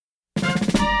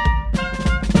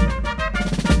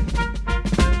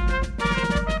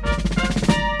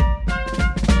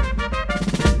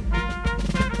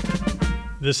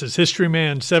This is History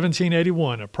Man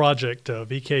 1781, a project of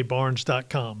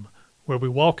ekbarnes.com, where we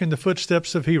walk in the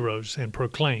footsteps of heroes and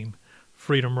proclaim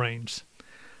freedom reigns.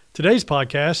 Today's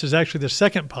podcast is actually the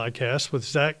second podcast with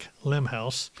Zach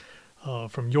Lemhouse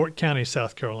from York County,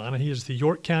 South Carolina. He is the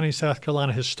York County, South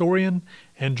Carolina historian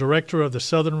and director of the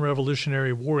Southern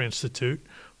Revolutionary War Institute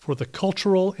for the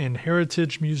Cultural and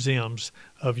Heritage Museums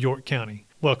of York County.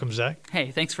 Welcome, Zach. Hey,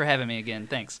 thanks for having me again.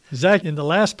 Thanks. Zach, in the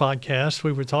last podcast,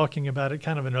 we were talking about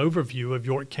kind of an overview of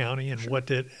York County and Sure.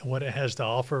 what it has to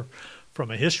offer from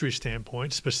a history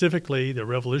standpoint, specifically the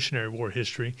Revolutionary War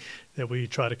history that we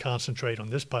try to concentrate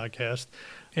on this podcast.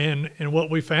 And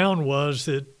what we found was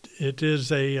that it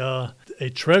is a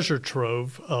treasure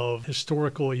trove of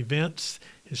historical events,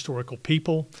 historical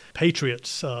people,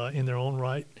 patriots in their own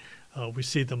right. We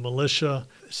see the militia,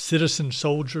 citizen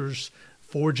soldiers,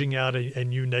 forging out a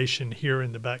new nation here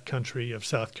in the backcountry of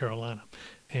South Carolina.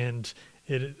 And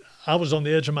I was on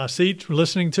the edge of my seat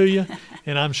listening to you,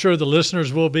 and I'm sure the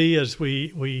listeners will be as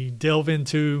we delve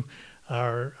into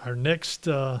our next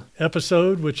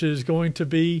episode, which is going to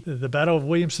be the Battle of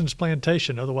Williamson's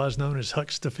Plantation, otherwise known as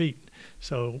Huck's Defeat.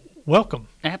 So welcome.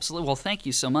 Absolutely. Well, thank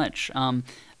you so much.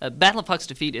 Battle of Huck's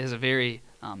Defeat is a very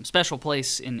special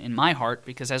place in my heart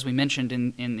because, as we mentioned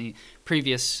in the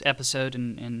previous episode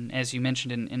and as you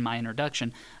mentioned in my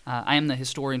introduction, I am the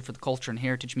historian for the Culture and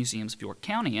Heritage Museums of York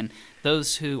County. And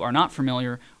those who are not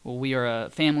familiar, well, we are a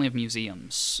family of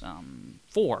museums.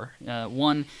 Four.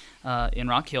 One in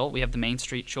Rock Hill, we have the Main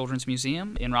Street Children's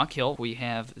Museum. In Rock Hill, we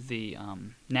have the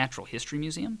Natural History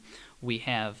Museum. We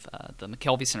have the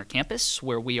McKelvey Center campus,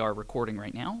 where we are recording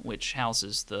right now, which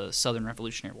houses the Southern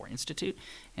Revolutionary War Institute.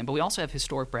 But we also have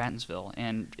Historic Brattonsville.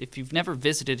 And if you've never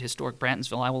visited Historic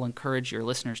Brattonsville, I will encourage your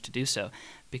listeners to do so,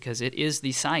 because it is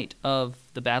the site of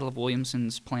the Battle of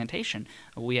Williamson's Plantation.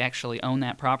 We actually own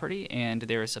that property, and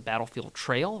there is a battlefield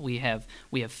trail we have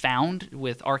found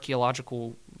with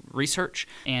archaeological research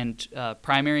and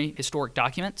primary historic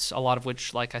documents, a lot of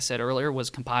which, like I said earlier, was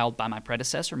compiled by my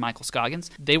predecessor, Michael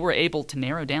Scoggins. They were able to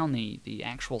narrow down the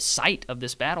actual site of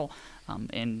this battle,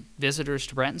 and visitors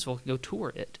to Brattonsville can go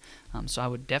tour it. So I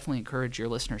would definitely encourage your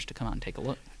listeners to come out and take a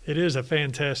look. It is a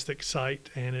fantastic site,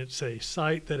 and it's a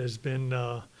site that has been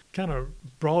kind of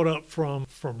brought up from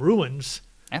ruins.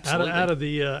 Absolutely. Out of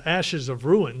the ashes of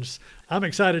ruins. I'm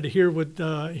excited to hear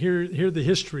hear the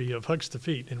history of Huck's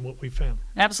Defeat and what we found.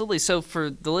 Absolutely. So for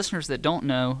the listeners that don't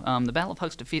know, the Battle of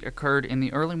Huck's Defeat occurred in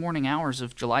the early morning hours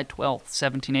of July 12th,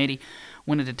 1780,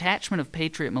 when a detachment of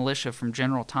Patriot militia from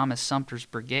General Thomas Sumter's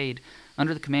brigade,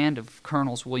 under the command of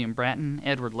Colonels William Bratton,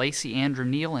 Edward Lacey, Andrew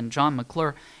Neal, and John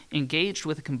McClure, engaged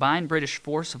with a combined British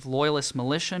force of Loyalist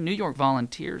militia, New York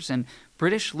volunteers, and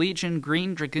British Legion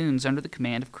Green Dragoons under the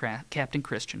command of Captain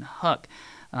Christian Huck.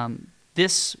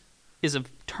 This is a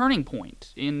turning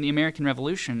point in the American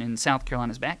Revolution in South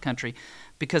Carolina's backcountry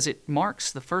because it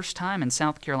marks the first time in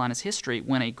South Carolina's history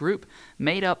when a group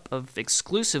made up of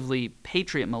exclusively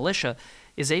Patriot militia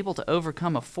is able to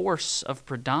overcome a force of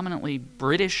predominantly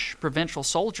British provincial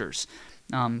soldiers.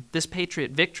 This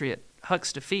Patriot victory at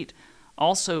Huck's Defeat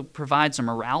also provides a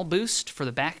morale boost for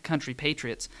the backcountry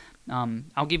patriots.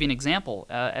 I'll give you an example.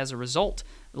 As a result,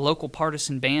 local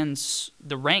partisan bands,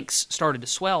 the ranks started to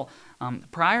swell.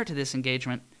 Prior to this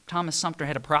engagement, Thomas Sumter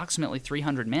had approximately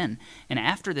 300 men, and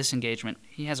after this engagement,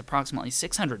 he has approximately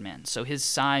 600 men. So his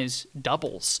size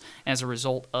doubles as a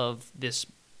result of this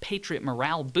Patriot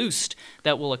morale boost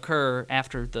that will occur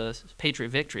after the Patriot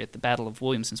victory at the Battle of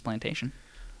Williamson's Plantation.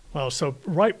 Well, so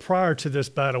right prior to this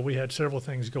battle, we had several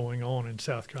things going on in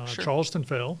South Carolina. Sure. Charleston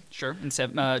fell. Sure, in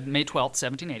May 12th,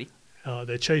 1780.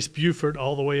 They chased Beaufort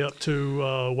all the way up to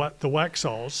the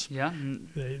Waxhaws. Yeah.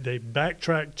 They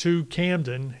backtracked to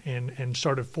Camden and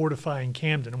started fortifying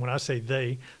Camden. And when I say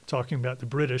they, talking about the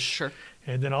British. Sure.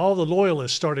 And then all the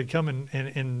Loyalists started coming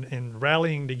and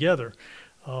rallying together.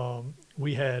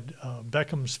 We had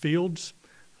Beckham's Fields,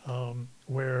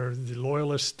 where the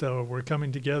Loyalists were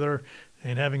coming together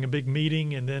and having a big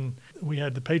meeting, and then we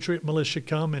had the Patriot militia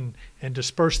come and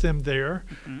disperse them there.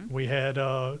 Mm-hmm. We had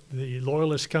the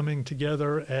Loyalists coming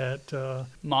together at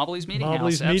Mobley's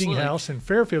Meeting House in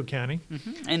Fairfield County.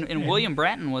 Mm-hmm. And William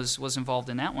Bratton was involved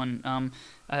in that one.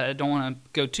 I don't want to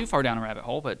go too far down a rabbit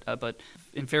hole, but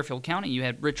in Fairfield County, you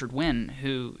had Richard Wynn,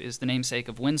 who is the namesake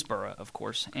of Winnsboro, of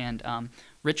course. And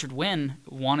Richard Wynn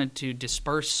wanted to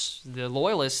disperse the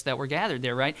Loyalists that were gathered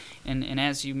there, right? And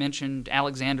as you mentioned,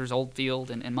 Alexander's Old Field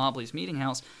and Mobley's Meeting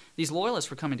House, these Loyalists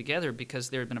were coming together because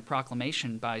there had been a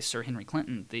proclamation by Sir Henry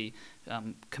Clinton, the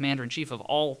commander-in-chief of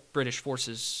all British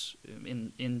forces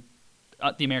in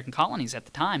the American colonies at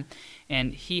the time,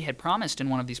 and he had promised in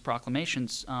one of these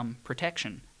proclamations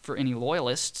protection for any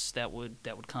loyalists that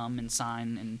would come and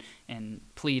sign and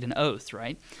plead an oath,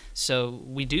 right? So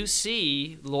we do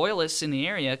see loyalists in the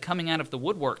area coming out of the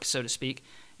woodwork, so to speak,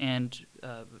 and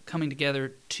coming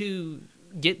together to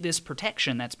get this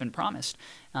protection that's been promised.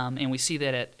 And we see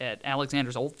that at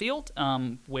Alexander's Oldfield,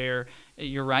 where,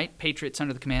 you're right, Patriots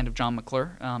under the command of John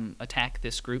McClure attack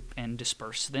this group and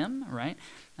disperse them, right?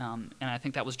 And I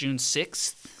think that was June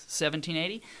 6th,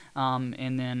 1780.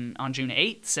 And then on June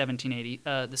 8th, 1780,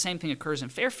 the same thing occurs in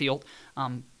Fairfield,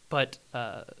 but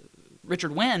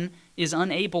Richard Wynne is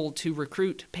unable to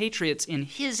recruit Patriots in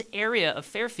his area of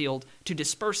Fairfield to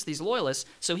disperse these loyalists,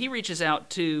 so he reaches out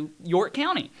to York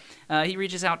County. He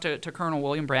reaches out to Colonel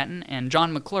William Bratton and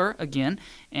John McClure again,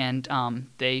 and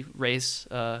they raise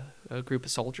a group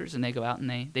of soldiers, and they go out and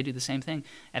they do the same thing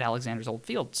at Alexander's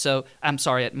Oldfield.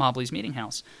 At Mobley's Meeting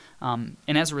House. And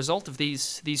as a result of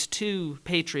these two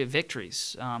Patriot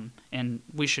victories, and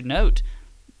we should note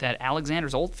that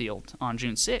Alexander's Oldfield on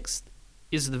June 6th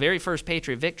is the very first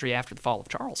Patriot victory after the fall of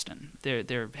Charleston.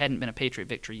 There hadn't been a Patriot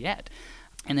victory yet.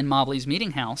 And then Mobley's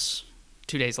Meeting House,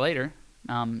 2 days later,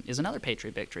 is another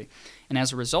Patriot victory. And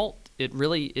as a result, it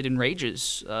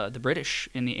enrages the British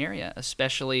in the area,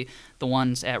 especially the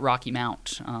ones at Rocky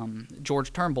Mount.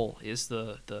 George Turnbull is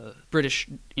the British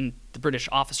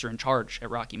officer in charge at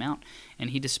Rocky Mount, and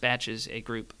he dispatches a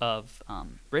group of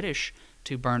British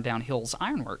to burn down Hill's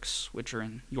Ironworks, which are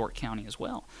in York County as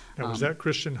well. Now, was that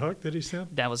Christian Huck that he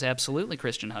sent? That was absolutely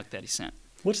Christian Huck that he sent.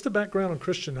 What's the background on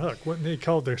Christian Huck? Wasn't he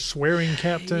called the swearing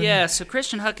captain? Yeah, so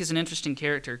Christian Huck is an interesting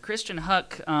character. Christian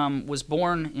Huck was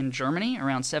born in Germany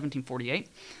around 1748.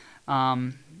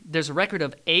 There's a record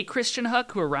of a Christian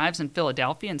Huck who arrives in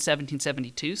Philadelphia in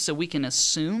 1772, so we can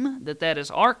assume that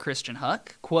is our Christian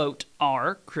Huck, quote,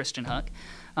 our Christian Huck.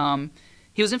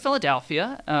 He was in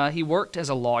Philadelphia. He worked as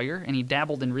a lawyer, and he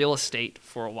dabbled in real estate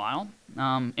for a while.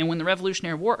 And when the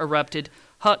Revolutionary War erupted,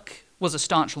 Huck was a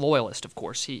staunch loyalist, of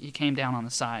course. He came down on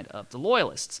the side of the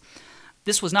loyalists.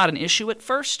 This was not an issue at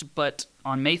first, but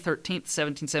on May 13th,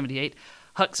 1778,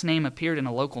 Huck's name appeared in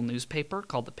a local newspaper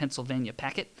called the Pennsylvania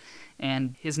Packet,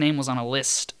 and his name was on a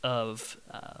list of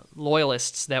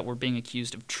loyalists that were being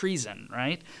accused of treason,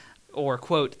 right? Or,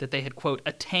 quote, that they had, quote,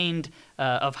 attained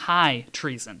of high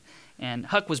treason. And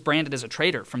Huck was branded as a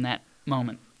traitor from that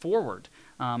moment forward,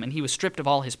 and he was stripped of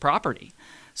all his property.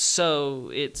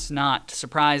 So it's not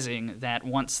surprising that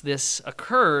once this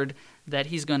occurred, that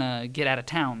he's going to get out of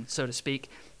town, so to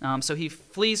speak. So he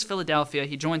flees Philadelphia,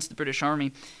 he joins the British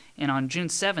Army, and on June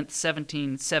 7th,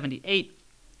 1778,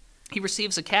 he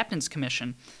receives a captain's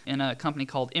commission in a company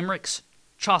called Emmerich's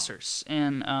Chausseurs,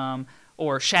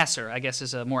 or chasseur, I guess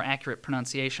is a more accurate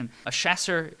pronunciation. A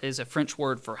chasseur is a French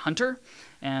word for hunter,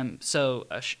 and so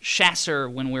a chasseur,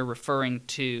 when we're referring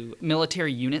to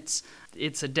military units,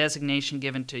 it's a designation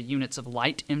given to units of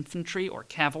light infantry or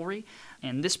cavalry,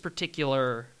 and this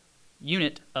particular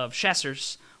unit of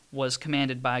chasseurs was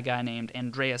commanded by a guy named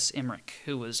Andreas Emmerich,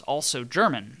 who was also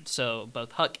German. So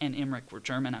both Huck and Emmerich were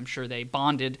German. I'm sure they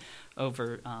bonded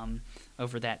over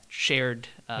that shared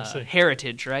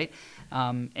heritage, right?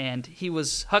 And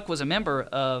Huck was a member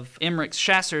of Emmerich's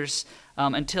Chasseurs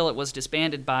until it was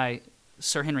disbanded by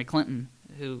Sir Henry Clinton,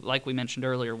 who, like we mentioned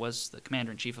earlier, was the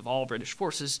commander-in-chief of all British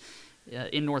forces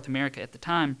in North America at the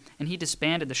time, and he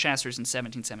disbanded the Chasseurs in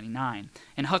 1779.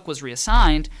 And Huck was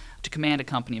reassigned to command a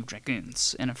company of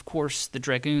dragoons. And, of course, the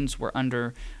dragoons were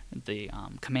under the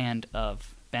command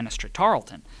of Banastre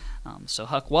Tarleton. So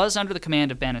Huck was under the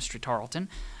command of Banastre Tarleton,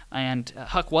 and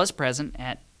Huck was present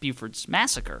at Buford's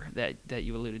massacre that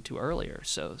you alluded to earlier.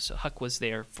 So Huck was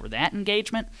there for that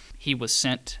engagement. He was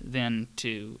sent then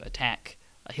to attack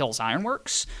Hill's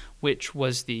Ironworks, which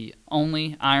was the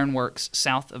only ironworks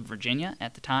south of Virginia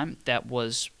at the time that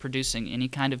was producing any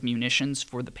kind of munitions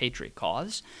for the Patriot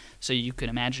cause. So you could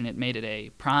imagine it made it a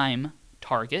prime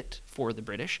target for the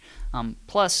British.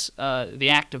 Plus, the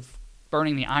act of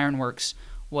burning the ironworks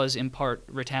was in part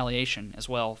retaliation as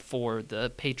well for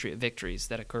the Patriot victories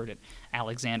that occurred at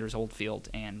Alexander's Oldfield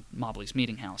and Mobley's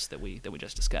Meeting House that we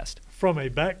just discussed. From a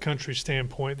backcountry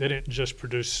standpoint, they didn't just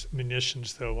produce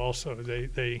munitions, though. Also,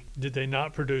 they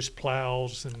not produce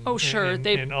plows and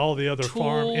and all the other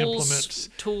farm implements,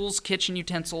 tools, kitchen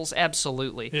utensils.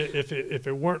 Absolutely. If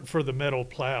it weren't for the metal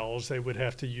plows, they would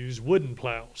have to use wooden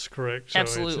plows. Correct.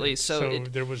 Absolutely. So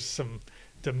there was some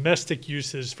domestic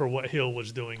uses for what Hill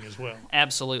was doing as well.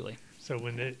 Absolutely. So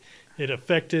when it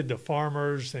affected the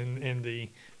farmers and the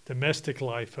domestic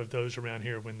life of those around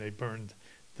here when they burned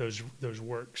those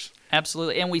works.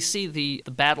 Absolutely. And we see the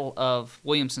Battle of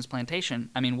Williamson's Plantation.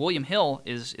 I mean, William Hill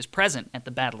is present at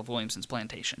the Battle of Williamson's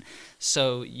Plantation.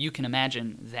 So you can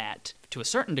imagine that, to a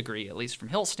certain degree, at least from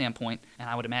Hill's standpoint, and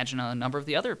I would imagine a number of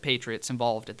the other patriots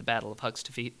involved at the Battle of Huck's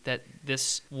Defeat, that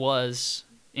this was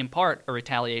in part a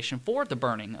retaliation for the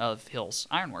burning of Hill's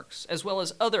ironworks, as well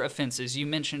as other offenses. You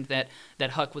mentioned that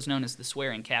Huck was known as the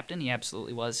swearing captain. He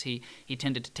absolutely was. He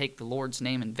tended to take the Lord's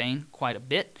name in vain quite a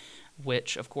bit,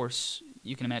 which, of course,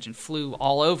 you can imagine flew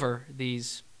all over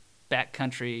these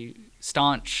backcountry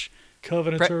staunch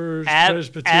Covenanters,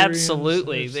 Presbyterians.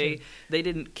 Absolutely. They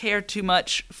didn't care too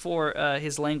much for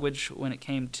his language when it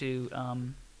came to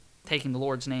taking the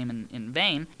Lord's name in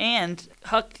vain. And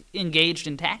Huck engaged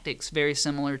in tactics very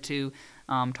similar to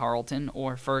Tarleton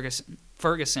or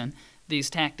Ferguson. These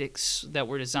tactics that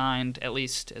were designed, at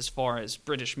least as far as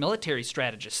British military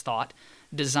strategists thought,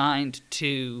 designed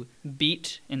to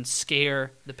beat and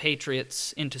scare the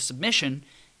Patriots into submission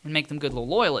and make them good little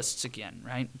loyalists again,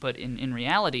 right? But in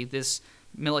reality, this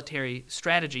military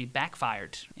strategy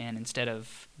backfired, and instead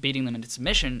of beating them into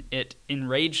submission, it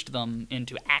enraged them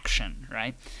into action,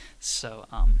 right? So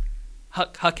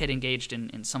Huck had engaged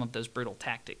in some of those brutal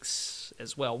tactics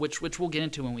as well, which we'll get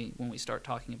into when we start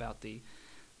talking about the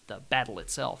battle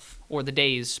itself, or the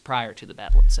days prior to the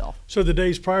battle itself. So the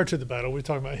days prior to the battle, we're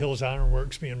talking about Hill's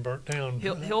ironworks being burnt down.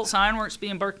 Hill's ironworks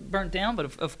being burnt down,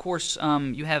 but of course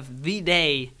you have the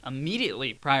day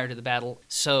immediately prior to the battle.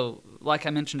 So, like I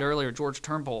mentioned earlier, George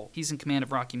Turnbull, he's in command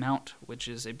of Rocky Mount, which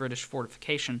is a British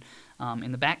fortification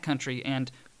in the backcountry.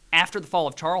 And after the fall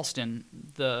of Charleston,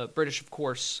 the British, of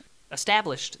course,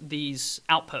 established these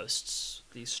outposts,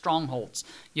 these strongholds.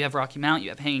 You have Rocky Mount, you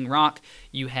have Hanging Rock,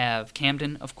 you have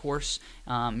Camden, of course.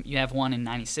 You have one in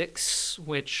 96,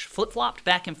 which flip-flopped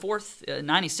back and forth.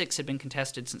 96 had been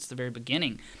contested since the very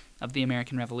beginning of the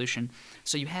American Revolution.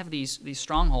 So you have these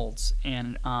strongholds,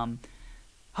 and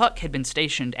Huck had been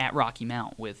stationed at Rocky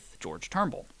Mount with George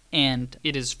Turnbull. And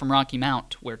it is from Rocky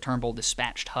Mount where Turnbull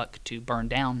dispatched Huck to burn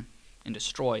down and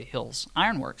destroy Hill's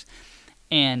ironworks.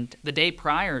 And the day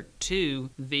prior to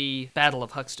the Battle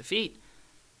of Huck's Defeat,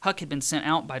 Huck had been sent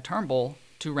out by Turnbull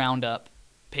to round up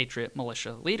Patriot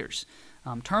militia leaders.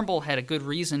 Turnbull had a good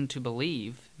reason to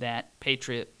believe that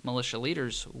Patriot militia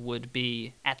leaders would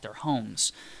be at their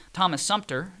homes. Thomas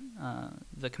Sumter,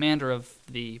 the commander of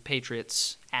the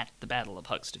Patriots at the Battle of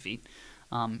Huck's Defeat,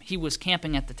 he was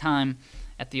camping at the time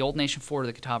at the Old Nation Ford of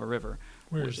the Catawba River.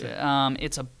 Where is that?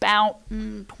 It's about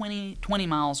 20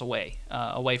 miles away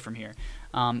from here.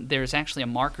 There's actually a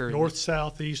marker. North,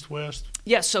 south, east, west?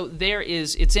 Yeah, so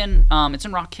it's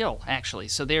in Rock Hill, actually.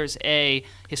 So there's a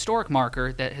historic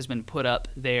marker that has been put up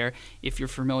there if you're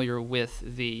familiar with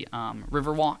the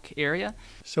Riverwalk area.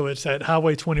 So it's at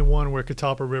Highway 21 where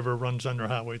Catawba River runs under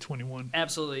Highway 21.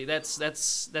 Absolutely.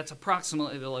 That's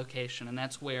approximately the location, and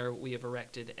that's where we have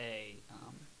erected a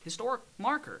historic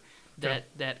marker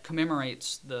that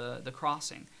commemorates the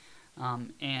crossing.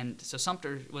 And so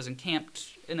Sumter was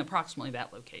encamped in approximately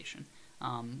that location,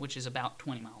 which is about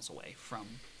 20 miles away from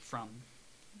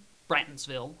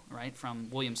Brattonsville, right, from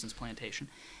Williamson's plantation.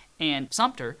 And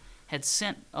Sumter had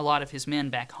sent a lot of his men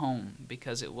back home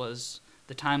because it was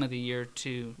the time of the year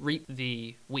to reap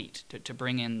the wheat, to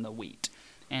bring in the wheat.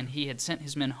 And he had sent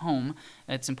his men home.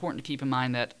 It's important to keep in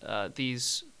mind that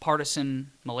these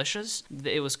partisan militias,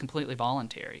 it was completely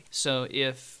voluntary. So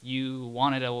if you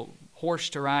wanted a horse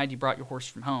to ride, you brought your horse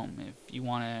from home. If you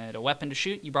wanted a weapon to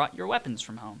shoot, you brought your weapons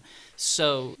from home.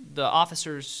 So the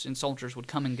officers and soldiers could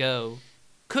come and go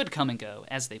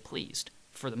as they pleased,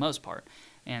 for the most part.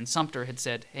 And Sumter had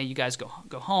said, hey, you guys go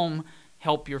home,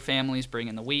 help your families bring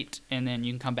in the wheat, and then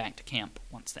you can come back to camp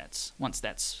once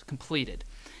that's completed.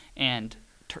 And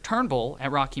Turnbull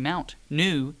at Rocky Mount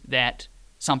knew that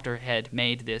Sumter had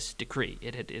made this decree.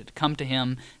 It had come to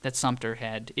him that Sumter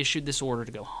had issued this order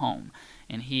to go home,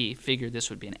 and he figured this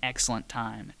would be an excellent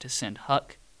time to send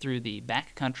Huck through the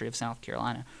back country of South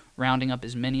Carolina, rounding up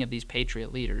as many of these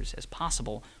Patriot leaders as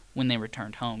possible when they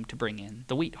returned home to bring in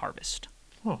the wheat harvest.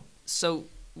 Huh. So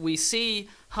we see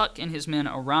Huck and his men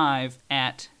arrive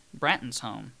at Bratton's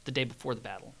home the day before the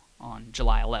battle on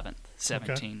July 11th,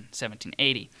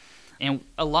 1780. And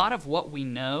a lot of what we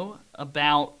know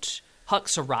about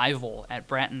Huck's arrival at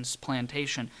Bratton's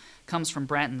plantation comes from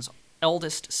Bratton's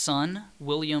eldest son,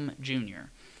 William Jr.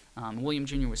 William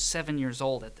Jr. was 7 years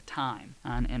old at the time,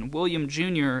 and William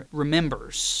Jr.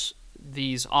 remembers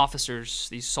these officers,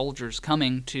 these soldiers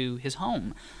coming to his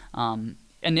home.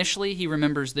 Initially, he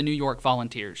remembers the New York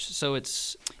Volunteers, so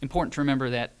it's important to remember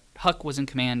that Huck was in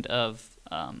command of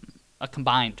a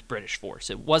combined British force.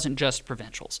 It wasn't just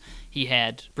provincials. He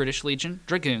had British Legion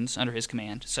Dragoons under his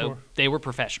command, so they were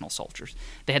professional soldiers.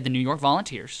 They had the New York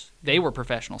Volunteers. They were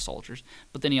professional soldiers.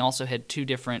 But then he also had 2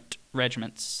 different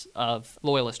regiments of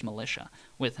Loyalist militia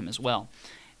with him as well.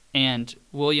 And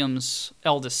William's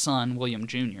eldest son, William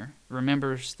Jr.,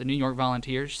 remembers the New York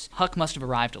Volunteers. Huck must have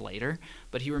arrived later,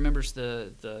 but he remembers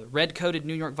the red-coated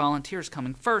New York Volunteers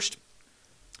coming first.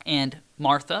 And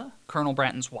Martha, Colonel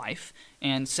Bratton's wife,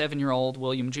 and 7-year-old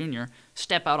William Jr.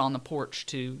 step out on the porch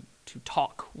to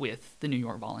talk with the New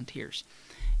York Volunteers.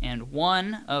 And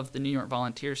one of the New York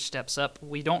Volunteers steps up.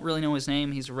 We don't really know his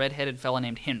name. He's a red-headed fellow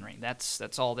named Henry.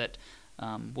 That's all that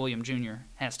William Jr.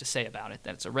 has to say about it,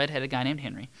 that it's a red-headed guy named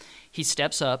Henry. He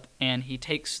steps up and he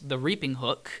takes the reaping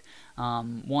hook,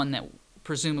 one that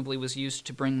presumably was used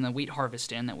to bring the wheat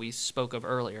harvest in that we spoke of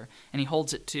earlier, and he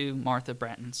holds it to Martha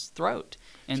Bratton's throat.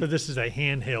 And so this is a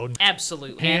handheld.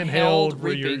 Absolutely. Handheld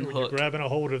where reaping you're hook. grabbing a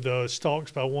hold of the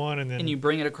stalks by one and then... And you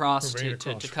bring it across to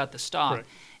cut the stalk. Correct.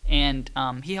 And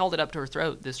he held it up to her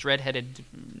throat. This red-headed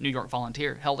New York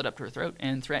Volunteer held it up to her throat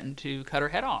and threatened to cut her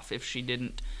head off if she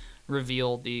didn't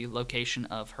reveal the location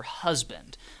of her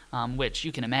husband, which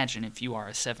you can imagine if you are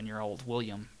a 7-year-old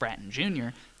William Bratton Jr.,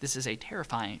 this is a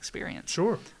terrifying experience.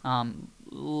 Sure.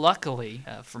 Luckily,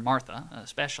 for Martha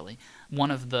especially,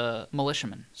 one of the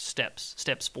militiamen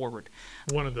steps forward.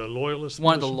 One of the Loyalist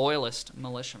One of the Loyalist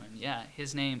militiamen, yeah.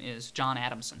 His name is John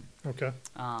Adamson. Okay.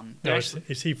 Now,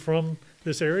 is he from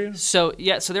this area? So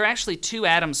there are actually 2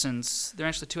 Adamsons. There are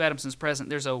actually 2 Adamsons present.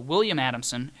 There's a William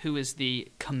Adamson, who is the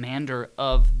commander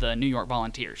of the New York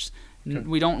Volunteers. Okay.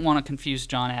 We don't want to confuse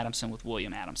John Adamson with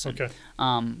William Adamson. Okay.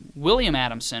 William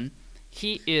Adamson,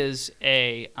 he is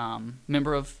a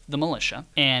member of the militia,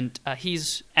 and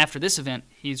after this event,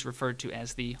 he's referred to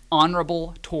as the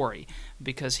Honorable Tory,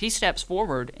 because he steps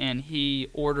forward and he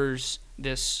orders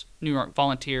this New York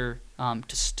Volunteer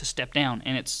to step down,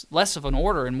 and it's less of an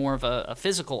order and more of a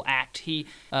physical act. He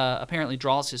apparently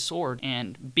draws his sword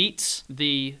and beats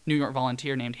the New York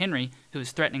Volunteer named Henry, who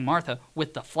is threatening Martha,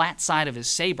 with the flat side of his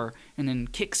saber, and then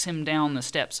kicks him down the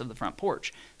steps of the front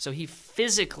porch. So he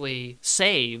physically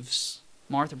saves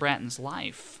Martha Bratton's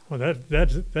life. Well,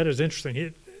 that is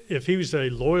interesting. If he was a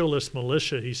Loyalist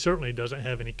militia, he certainly doesn't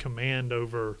have any command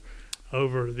over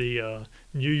the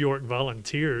New York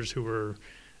Volunteers who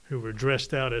were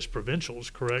dressed out as provincials,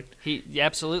 correct?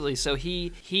 Absolutely. So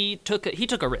he took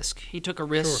a risk. He took a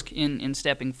risk Sure. in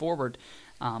stepping forward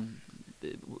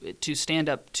to stand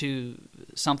up to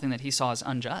something that he saw as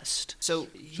unjust. So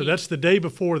that's the day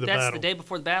before the battle. That's the day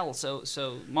before the battle.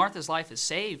 So Martha's life is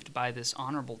saved by this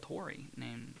honorable Tory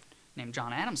named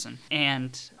John Adamson,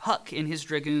 and Huck and his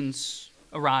dragoons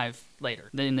arrive later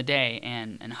in the day,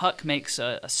 and Huck makes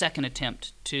a second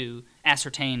attempt to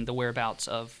ascertain the whereabouts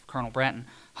of Colonel Bratton.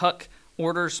 Huck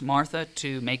orders Martha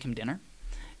to make him dinner,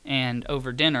 and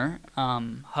over dinner,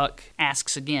 Huck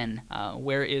asks again,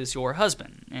 "Where is your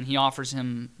husband?" And he offers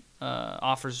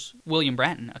William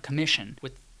Bratton a commission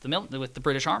with the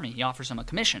British Army. He offers him a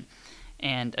commission,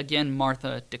 and again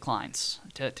Martha declines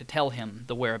to tell him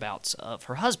the whereabouts of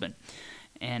her husband.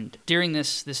 And during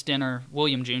this dinner,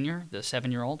 William Jr., the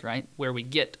 7-year-old, right, where we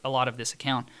get a lot of this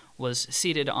account, was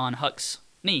seated on Huck's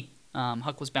knee.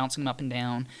 Huck was bouncing him up and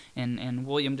down, and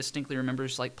William distinctly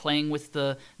remembers like playing with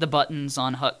the buttons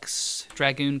on Huck's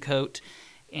dragoon coat.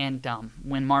 And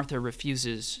when Martha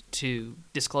refuses to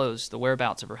disclose the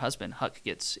whereabouts of her husband, Huck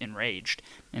gets enraged.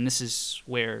 And this is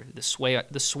where the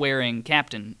swearing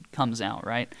captain comes out,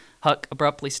 right? Huck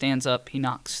abruptly stands up, he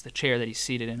knocks the chair that he's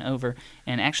seated in over,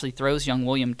 and actually throws young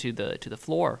William to the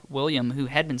floor. William, who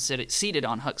had been seated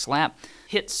on Huck's lap,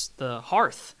 hits the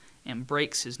hearth and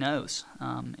breaks his nose.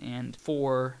 And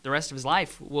for the rest of his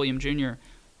life, William Jr.,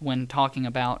 when talking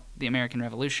about the American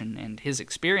Revolution and his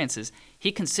experiences,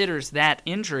 he considers that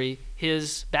injury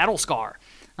his battle scar.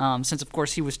 Since, of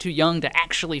course, he was too young to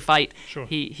actually fight, Sure.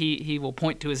 he will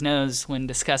point to his nose when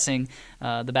discussing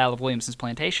the Battle of Williamson's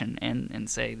Plantation and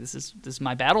say, "This is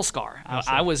my battle scar.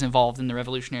 I was involved in the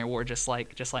Revolutionary War just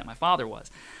like my father was."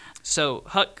 So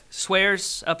Huck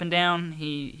swears up and down.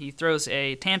 He throws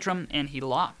a tantrum, and he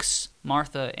locks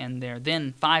Martha and their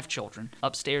then 5 children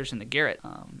upstairs in the garret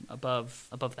above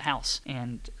the house,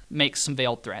 and makes some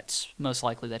veiled threats, most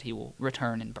likely that he will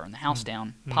return and burn the house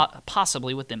down,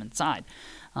 possibly with them inside.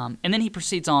 And then he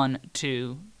proceeds on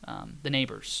to the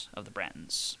neighbors of the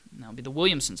Brattons. That would be the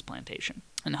Williamson's plantation.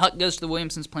 And Huck goes to the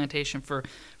Williamson's plantation for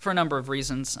a number of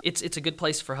reasons. It's a good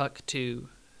place for Huck to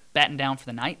batten down for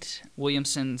the night.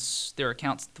 There are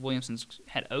accounts that the Williamsons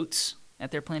had oats at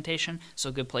their plantation, so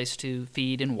a good place to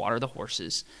feed and water the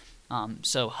horses.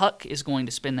 So Huck is going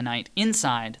to spend the night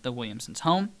inside the Williamsons'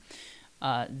 home.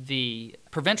 The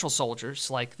provincial soldiers,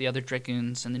 like the other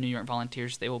dragoons and the New York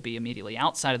Volunteers, they will be immediately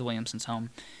outside of the Williamsons' home.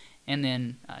 And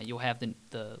then you'll have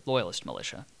the Loyalist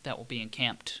militia that will be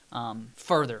encamped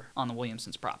further on the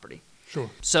Williamsons' property. Sure.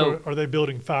 So are they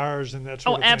building fires and that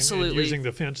sort of thing? Absolutely. And using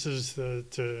the fences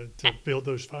to build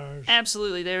those fires?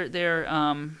 Absolutely.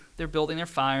 They're building their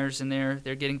fires, and they're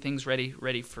getting things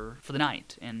ready for the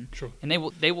night. And Sure. and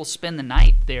they will spend the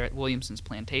night there at Williamson's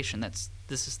plantation.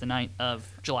 This is the night of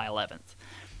July 11th.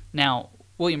 Now,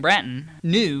 William Bratton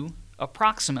knew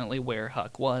approximately where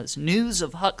Huck was. News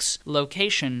of Huck's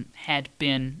location had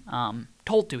been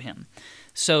told to him.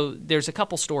 So there's a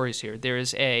couple stories here. There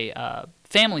is a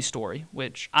family story,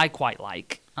 which I quite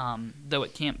like, though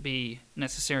it can't be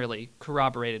necessarily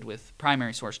corroborated with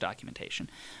primary source documentation.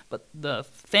 But the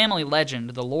family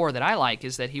legend, the lore that I like,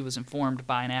 is that he was informed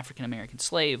by an African-American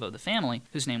slave of the family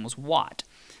whose name was Watt.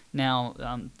 Now,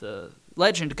 the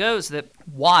legend goes that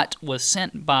Watt was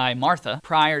sent by Martha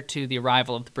prior to the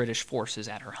arrival of the British forces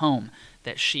at her home,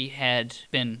 that she had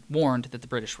been warned that the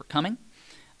British were coming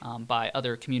by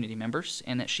other community members,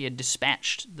 and that she had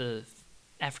dispatched the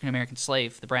African-American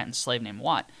slave, the Bratton slave named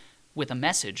Watt, with a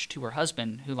message to her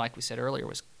husband, who, like we said earlier,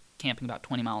 was camping about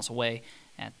 20 miles away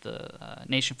at the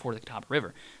Nation Ford of the Catawba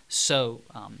River. So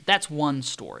that's one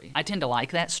story. I tend to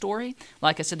like that story.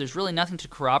 Like I said, there's really nothing to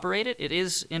corroborate it. It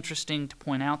is interesting to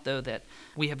point out, though, that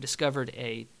we have discovered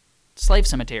a slave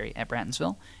cemetery at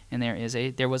Brattonsville, and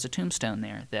there was a tombstone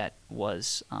there that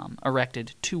was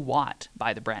erected to Watt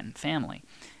by the Bratton family.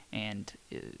 And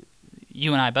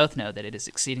you and I both know that it is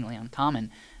exceedingly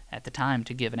uncommon at the time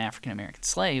to give an African-American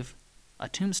slave a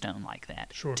tombstone like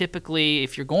that. Sure. Typically,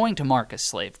 if you're going to mark a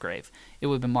slave grave, it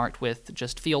would have been marked with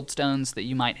just field stones that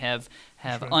you might have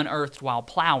right. unearthed while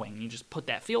plowing. You just put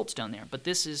that field stone there. But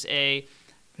this is It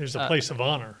was a place of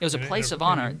honor. It was a place of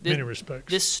honor. In many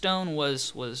respects. This stone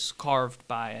was carved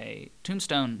by a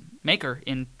tombstone maker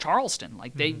in Charleston.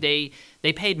 Like they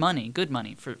paid money, good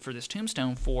money, for this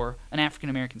tombstone for an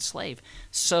African-American slave.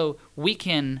 So we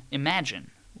can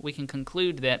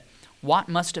conclude that Watt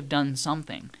must have done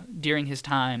something during his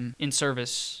time in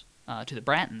service to the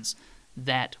Brattons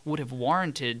that would have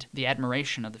warranted the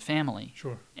admiration of the family.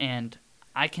 Sure. And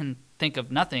I can think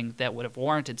of nothing that would have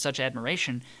warranted such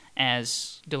admiration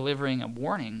as delivering a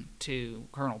warning to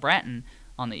Colonel Bratton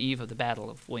on the eve of the Battle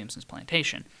of Williamson's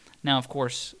Plantation. Now, of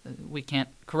course, we can't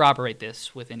corroborate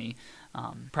this with any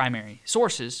primary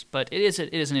sources, but it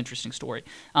is an interesting story.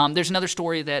 There's another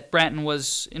story that Bratton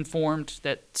was informed,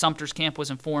 that Sumter's camp was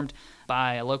informed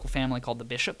by a local family called the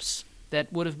Bishops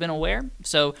that would have been aware.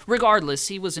 So regardless,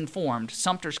 he was informed.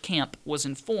 Sumter's camp was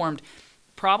informed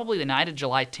probably the night of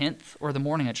July 10th or the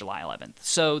morning of July 11th.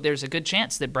 So there's a good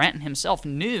chance that Bratton himself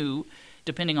knew,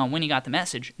 depending on when he got the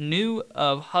message, knew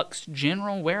of Huck's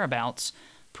general whereabouts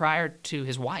prior to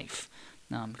his wife.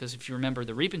 Because if you remember,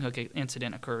 the Reaping Hook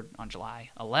incident occurred on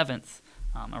July 11th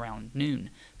around noon.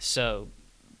 So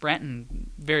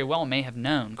Bratton very well may have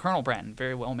known, Colonel Bratton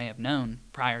very well may have known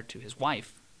prior to his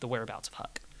wife the whereabouts of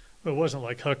Huck. Well, it wasn't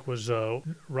like Huck was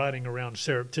riding around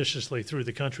surreptitiously through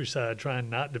the countryside trying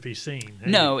not to be seen.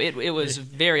 No, it was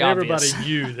very obvious. Everybody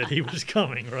knew that he was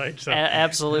coming, right? So,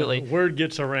 absolutely. Word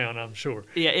gets around, I'm sure.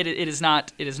 Yeah, it is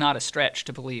not a stretch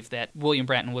to believe that William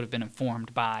Bratton would have been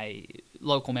informed by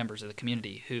local members of the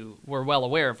community who were well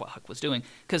aware of what Huck was doing,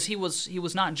 because he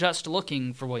was not just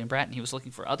looking for William Bratton, he was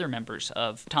looking for other members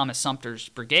of Thomas Sumter's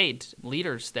brigade,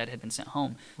 leaders that had been sent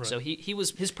home. Right. So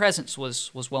his presence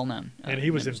was well known. And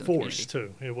he was in force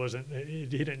too. He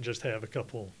didn't just have a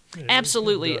couple.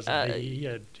 Absolutely. He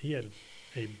had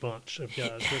a bunch of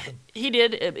guys with him. He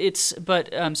did.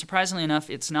 But surprisingly enough,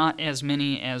 it's not as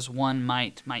many as one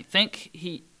might think.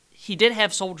 He did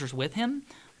have soldiers with him.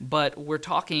 But we're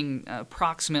talking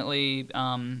approximately,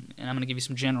 and I'm going to give you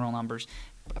some general numbers,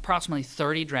 approximately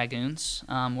 30 dragoons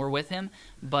were with him.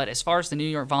 But as far as the New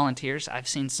York Volunteers, I've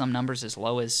seen some numbers as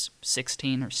low as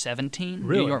 16 or 17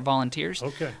 really? New York Volunteers.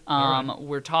 Okay. Right.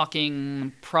 We're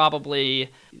talking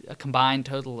probably a combined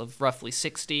total of roughly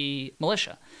 60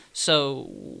 militia.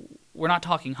 So we're not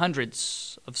talking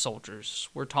hundreds of soldiers.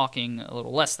 We're talking a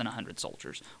little less than 100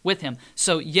 soldiers with him.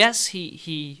 So yes,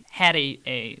 he had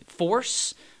a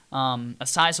force, a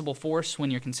sizable force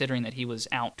when you're considering that he was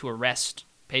out to arrest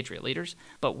Patriot leaders.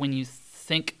 But when you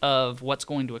think of what's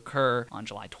going to occur on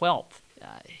July 12th,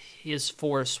 his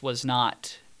force was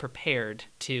not prepared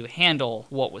to handle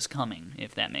what was coming,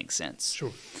 if that makes sense.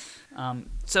 Sure.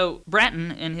 So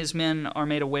Bratton and his men are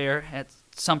made aware at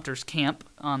Sumter's camp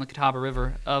on the Catawba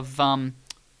River of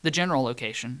the general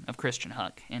location of Christian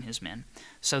Huck and his men.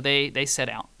 So they set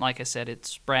out. Like I said,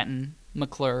 it's Bratton,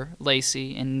 McClure,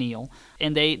 Lacey, and Neal.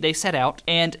 And they set out.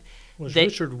 And Was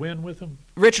Richard Wynn with him?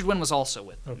 Richard Wynn was also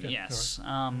with them, Okay. yes.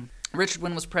 All right. Richard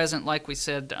Wynn was present, like we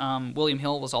said. William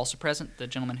Hill was also present, the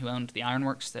gentleman who owned the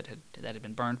ironworks that had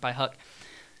been burned by Huck.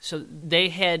 So they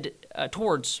head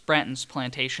towards Bratton's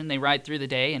plantation. They ride through the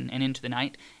day and into the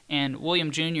night. And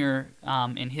William Jr.,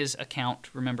 in his account,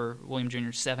 remember William Jr.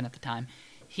 is 7 at the time,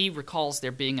 he recalls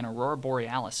there being an aurora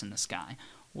borealis in the sky,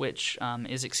 which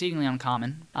is exceedingly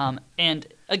uncommon. And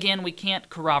again, we can't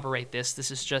corroborate this.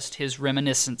 This is just his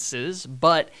reminiscences.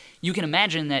 But you can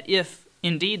imagine that if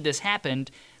indeed this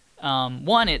happened,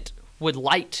 one, it would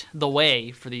light the way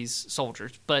for these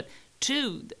soldiers. But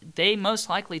two, they most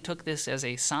likely took this as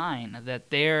a sign that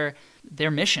their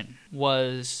mission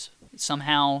was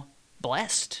somehow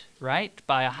blessed, right,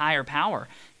 by a higher power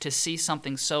to see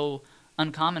something so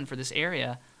uncommon for this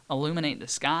area illuminate the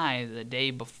sky the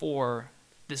day before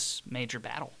this major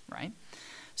battle, right?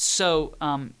 So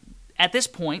at this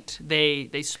point, they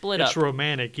split up. It's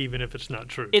romantic, even if it's not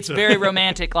true. It's very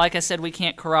romantic. Like I said, we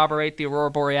can't corroborate the aurora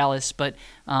borealis, but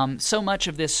so much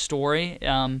of this story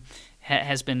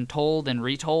has been told and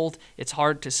retold. It's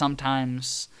hard to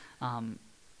sometimes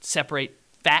separate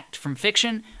fact from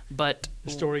fiction, but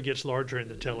the story gets larger in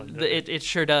the telling. It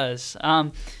sure does.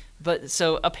 But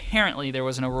so apparently there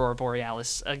was an aurora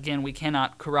borealis. Again, we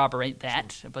cannot corroborate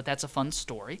that, but that's a fun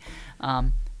story.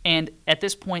 And at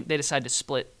this point, they decide to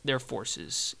split their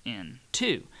forces in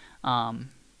two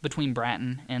between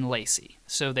Bratton and Lacey.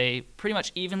 So they pretty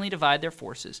much evenly divide their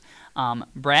forces.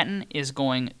 Bratton is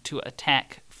going to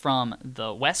attack from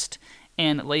the west,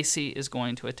 and Lacey is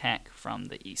going to attack from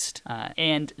the east.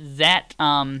 And that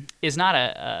is not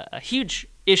a huge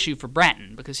issue for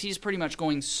Bratton, because he's pretty much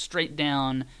going straight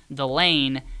down the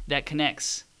lane that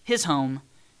connects his home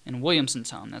and Williamson's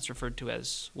home. That's referred to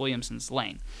as Williamson's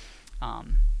lane.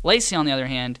 Lacey, on the other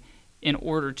hand, in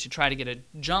order to try to get a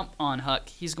jump on Huck,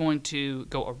 he's going to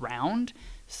go around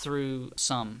through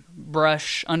some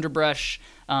underbrush,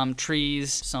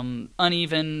 trees, some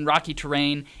uneven, rocky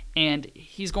terrain, and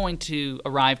he's going to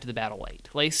arrive to the battle late.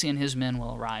 Lacey and his men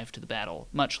will arrive to the battle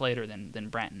much later than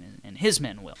Bratton and his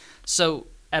men will. So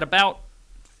at about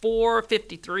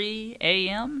 4:53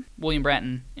 a.m., William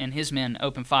Bratton and his men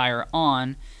open fire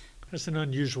on. That's an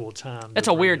unusual time. That's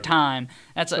a weird time.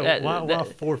 Why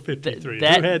 4:53?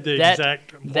 Who had the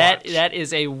exact watch? That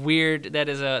is a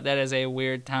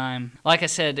weird time. Like I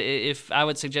said, if I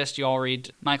would suggest you all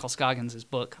read Michael Scoggins'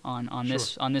 book on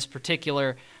this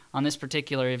particular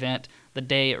event, The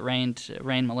Day It Rained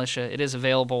Militia. It is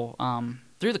available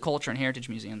through the Culture and Heritage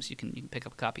Museums. You can pick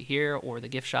up a copy here or the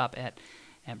gift shop at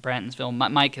Brattonsville.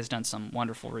 Mike has done some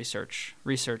wonderful research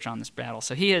on this battle.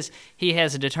 So he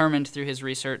has determined through his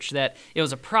research that it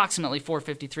was approximately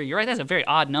 4:53. You're right, that's a very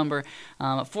odd number.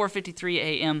 4:53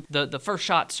 a.m. The first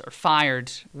shots are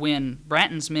fired when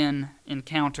Bratton's men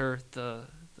encounter the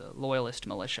Loyalist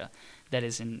militia that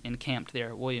is encamped there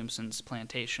at Williamson's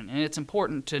plantation. And it's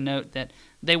important to note that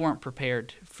they weren't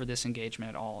prepared for this engagement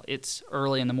at all. It's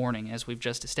early in the morning, as we've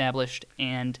just established,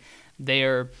 and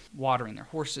they're watering their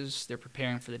horses. They're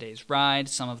preparing for the day's ride.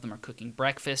 Some of them are cooking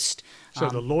breakfast. So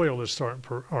the Loyalists aren't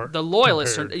the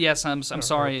Loyalists prepared. Yes, I'm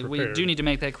sorry. We do need to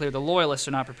make that clear. The Loyalists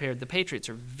are not prepared. The Patriots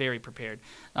are very prepared.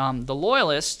 The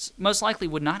Loyalists most likely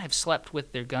would not have slept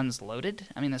with their guns loaded.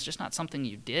 I mean, that's just not something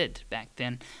you did back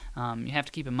then. You have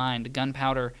to keep in mind,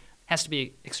 gunpowder has to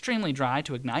be extremely dry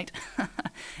to ignite,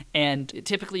 and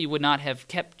typically you would not have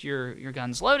kept your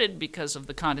guns loaded because of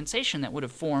the condensation that would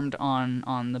have formed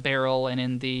on the barrel and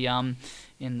in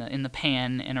the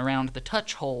pan and around the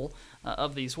touch hole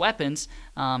of these weapons.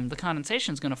 The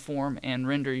condensation is going to form and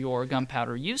render your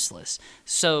gunpowder useless.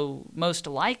 So most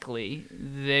likely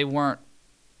they weren't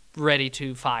ready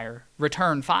to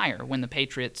return fire when the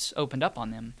Patriots opened up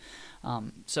on them.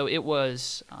 So it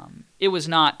was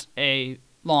not a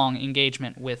long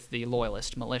engagement with the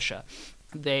Loyalist militia.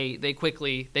 They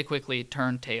quickly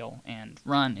turn tail and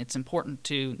run. It's important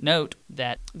to note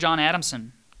that John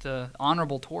Adamson, the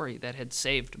honorable Tory that had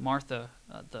saved Martha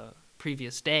the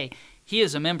previous day, he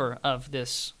is a member of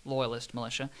this Loyalist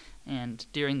militia, and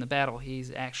during the battle he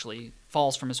actually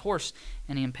falls from his horse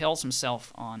and he impales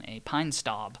himself on a pine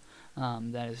stub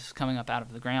that is coming up out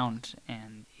of the ground,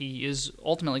 and he is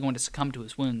ultimately going to succumb to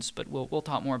his wounds. But we'll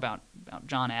talk more about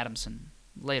John Adamson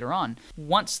later on.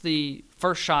 Once the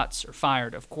first shots are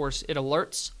fired, of course, it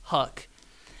alerts Huck,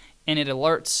 and it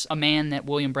alerts a man that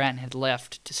William Bratton had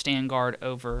left to stand guard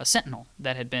over a sentinel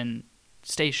that had been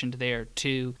stationed there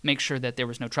to make sure that there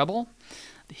was no trouble.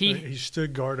 He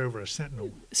stood guard over a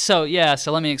sentinel. So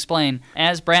let me explain.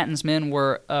 As Bratton's men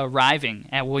were arriving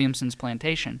at Williamson's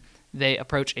plantation, they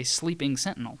approach a sleeping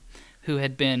sentinel who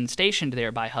had been stationed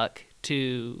there by Huck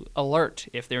to alert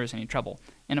if there was any trouble.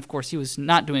 And of course, he was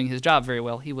not doing his job very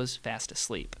well. He was fast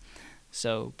asleep.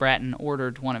 So Bratton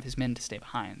ordered one of his men to stay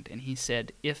behind, and he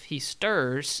said, if he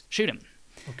stirs, shoot him.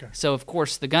 Okay. So, of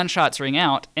course, the gunshots ring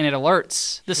out, and it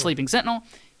alerts the sleeping sentinel.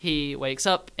 He wakes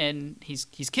up, and he's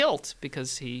killed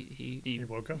because he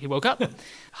woke up. He woke up.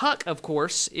 Huck, of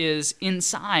course, is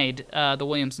inside the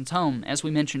Williamsons' home. As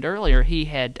we mentioned earlier, he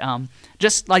had,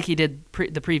 just like he did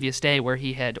the previous day where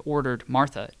he had ordered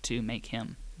Martha to make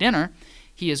him dinner,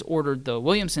 he has ordered the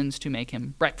Williamsons to make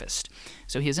him breakfast.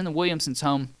 So he is in the Williamsons'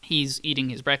 home. He's eating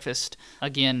his breakfast.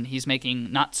 Again, he's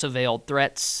making not-so-veiled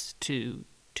threats to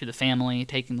the family,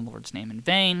 taking the Lord's name in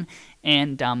vain,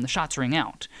 and the shots ring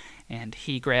out. And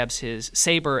he grabs his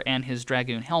saber and his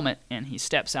dragoon helmet, and he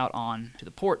steps out on to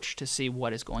the porch to see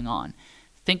what is going on.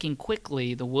 Thinking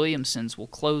quickly, the Williamsons will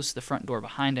close the front door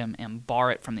behind him and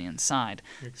bar it from the inside.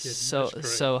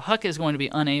 So Huck is going to be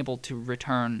unable to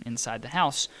return inside the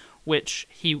house, which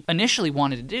he initially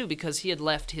wanted to do because he had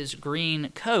left his green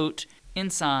coat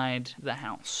inside the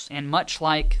house. And much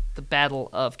like the Battle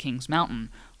of Kings Mountain,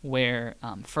 where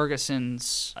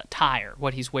Ferguson's attire,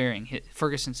 what he's wearing,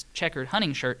 Ferguson's checkered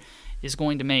hunting shirt, is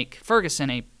going to make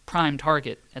Ferguson a prime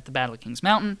target at the Battle of Kings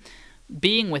Mountain.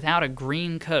 Being without a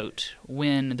green coat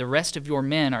when the rest of your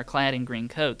men are clad in green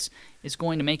coats is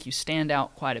going to make you stand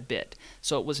out quite a bit.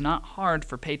 So it was not hard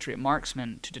for Patriot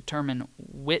marksmen to determine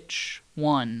which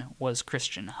one was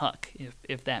Christian Huck,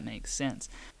 if that makes sense.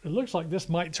 It looks like this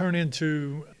might turn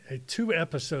into a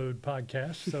 2-episode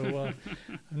podcast, so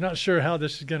I'm not sure how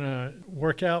this is going to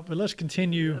work out, but let's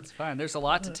continue. That's fine. There's a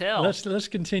lot to tell. Let's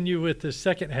continue with the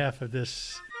second half of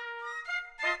this